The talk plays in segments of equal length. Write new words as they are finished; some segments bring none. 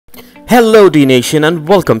Hello Dnation and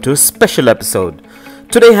welcome to a special episode.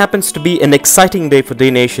 Today happens to be an exciting day for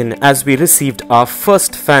Dnation as we received our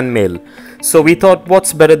first fan mail. So we thought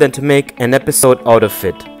what's better than to make an episode out of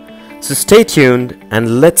it. So stay tuned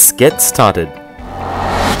and let's get started.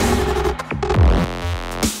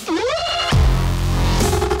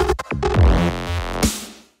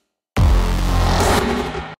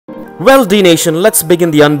 Well Dnation, let's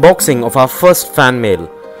begin the unboxing of our first fan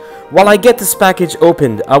mail. While I get this package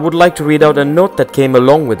opened, I would like to read out a note that came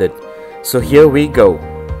along with it. So here we go.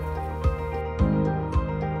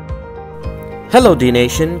 Hello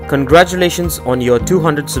Dnation, congratulations on your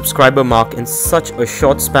 200 subscriber mark in such a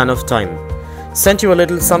short span of time. Sent you a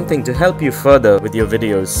little something to help you further with your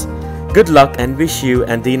videos. Good luck and wish you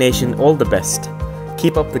and Dnation all the best.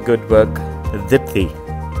 Keep up the good work, Deepti.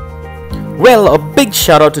 Well, a big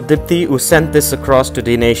shout out to Deepti who sent this across to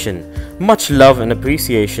Dnation. Much love and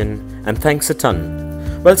appreciation, and thanks a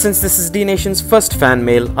ton. Well, since this is Dnation's first fan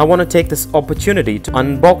mail, I want to take this opportunity to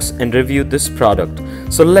unbox and review this product.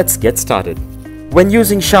 So let's get started. When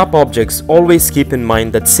using sharp objects, always keep in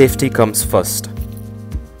mind that safety comes first.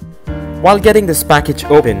 While getting this package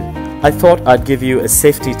open, I thought I'd give you a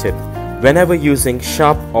safety tip. Whenever using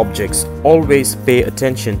sharp objects, always pay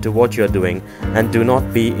attention to what you're doing and do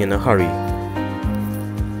not be in a hurry.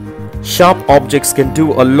 Sharp objects can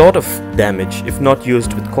do a lot of damage if not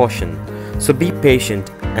used with caution, so be patient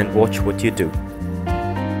and watch what you do.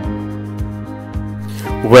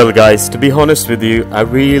 Well guys, to be honest with you, I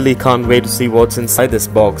really can't wait to see what's inside this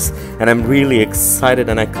box, and I'm really excited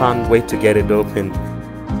and I can't wait to get it open.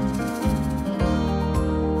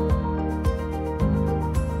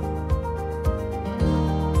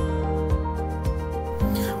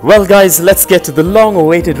 Well guys, let's get to the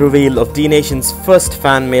long-awaited reveal of Dnation's first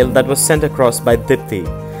fan mail that was sent across by Deepti.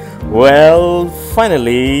 Well,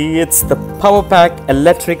 finally, it's the Powerpak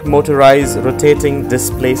electric motorized rotating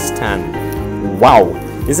display stand. Wow,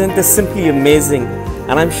 isn't this simply amazing?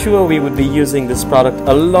 And I'm sure we would be using this product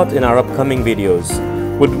a lot in our upcoming videos.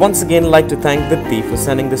 Would once again like to thank Deepti for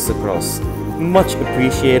sending this across. Much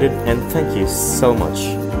appreciated and thank you so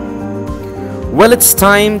much. Well, it's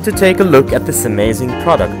time to take a look at this amazing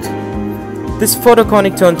product. This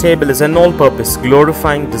Fotoconic turntable is an all-purpose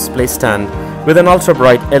glorifying display stand with an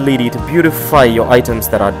ultra-bright LED to beautify your items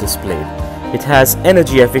that are displayed. It has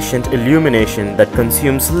energy-efficient illumination that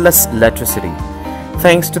consumes less electricity.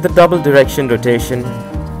 Thanks to the double direction rotation,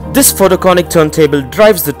 this Fotoconic turntable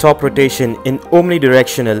drives the top rotation in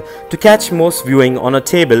omnidirectional to catch most viewing on a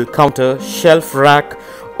table, counter, shelf rack,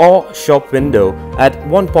 or shop window at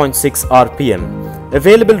 1.6 RPM.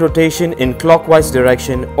 Available rotation in clockwise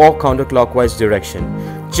direction or counterclockwise direction.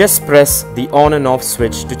 Just press the on and off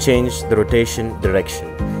switch to change the rotation direction.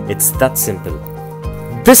 It's that simple.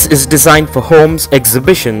 This is designed for homes,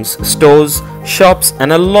 exhibitions, stores, shops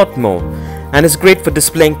and a lot more, and is great for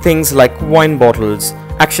displaying things like wine bottles,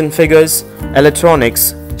 action figures,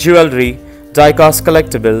 electronics, jewelry, die-cast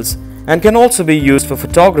collectibles, and can also be used for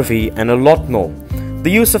photography and a lot more. The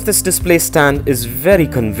use of this display stand is very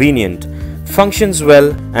convenient, functions well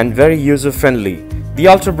and very user-friendly. The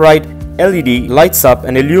ultra-bright LED lights up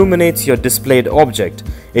and illuminates your displayed object.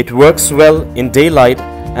 It works well in daylight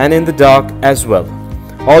and in the dark as well.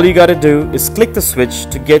 All you gotta do is click the switch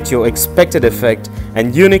to get your expected effect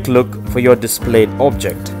and unique look for your displayed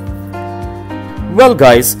object. Well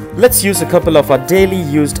guys, let's use a couple of our daily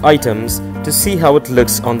used items to see how it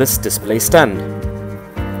looks on this display stand.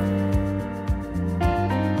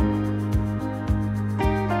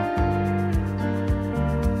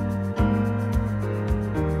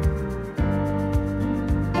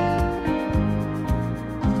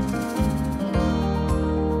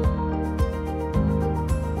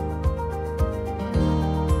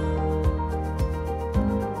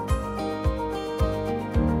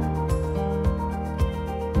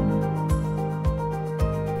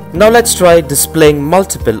 Now let's try displaying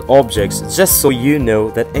multiple objects just so you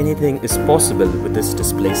know that anything is possible with this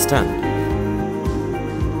display stand.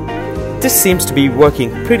 This seems to be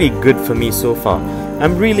working pretty good for me so far.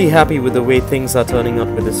 I'm really happy with the way things are turning out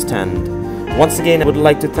with this stand. Once again, I would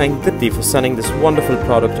like to thank Deepti for sending this wonderful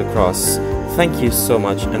product across. Thank you so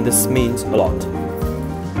much, and this means a lot.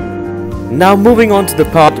 Now moving on to the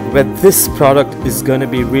part where this product is going to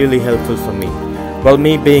be really helpful for me. Well,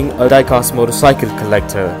 me being a die-cast motorcycle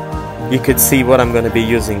collector, you could see what I'm going to be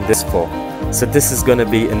using this for. So this is going to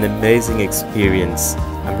be an amazing experience.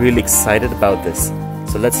 I'm really excited about this.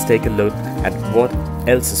 So let's take a look at what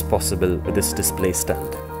else is possible with this display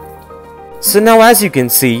stand. So now as you can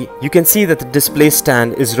see that the display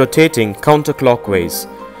stand is rotating counterclockwise.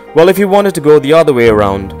 Well, if you wanted to go the other way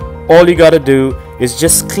around, all you gotta do is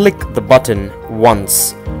just click the button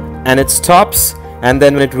once and it stops, and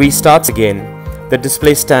then when it restarts again, the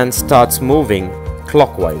display stand starts moving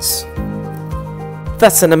clockwise.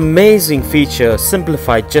 That's an amazing feature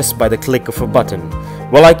simplified just by the click of a button.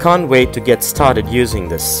 Well, I can't wait to get started using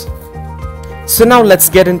this. So now let's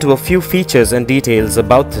get into a few features and details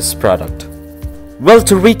about this product. Well,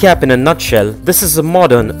 to recap in a nutshell, this is a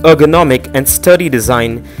modern, ergonomic and sturdy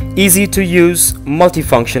design, easy to use,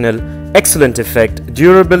 multifunctional, excellent effect,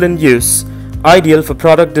 durable in use, ideal for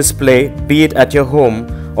product display, be it at your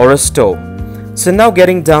home or a store. So now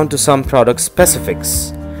getting down to some product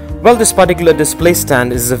specifics. Well, this particular display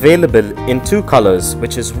stand is available in two colors,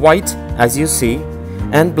 which is white as you see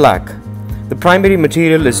and black. The primary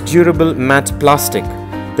material is durable matte plastic.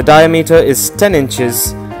 The diameter is 10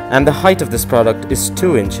 inches and the height of this product is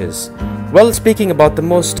 2 inches. Well, speaking about the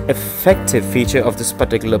most effective feature of this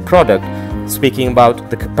particular product, speaking about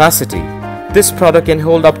the capacity, this product can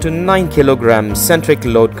hold up to 9 kg centric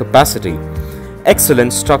load capacity.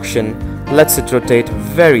 Excellent suction lets it rotate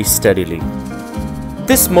very steadily.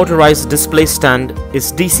 This motorized display stand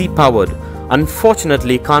is DC powered.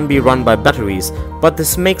 Unfortunately, can't be run by batteries, but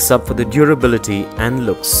this makes up for the durability and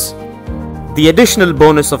looks. The additional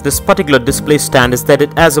bonus of this particular display stand is that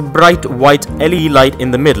it has a bright white LED light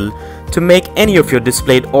in the middle to make any of your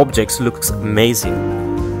displayed objects look amazing.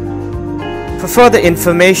 For further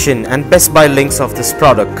information and best buy links of this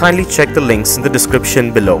product, kindly check the links in the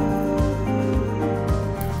description below.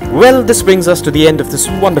 Well, this brings us to the end of this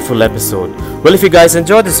wonderful episode. Well, if you guys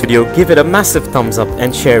enjoyed this video, give it a massive thumbs up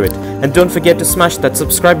and share it. And don't forget to smash that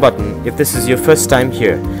subscribe button if this is your first time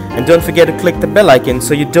here. And don't forget to click the bell icon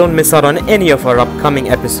so you don't miss out on any of our upcoming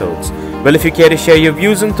episodes. Well, if you care to share your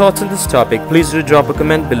views and thoughts on this topic, please do drop a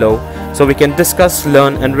comment below so we can discuss,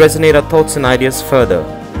 learn and resonate our thoughts and ideas further.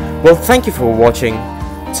 Well, thank you for watching.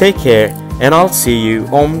 Take care and I'll see you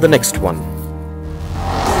on the next one.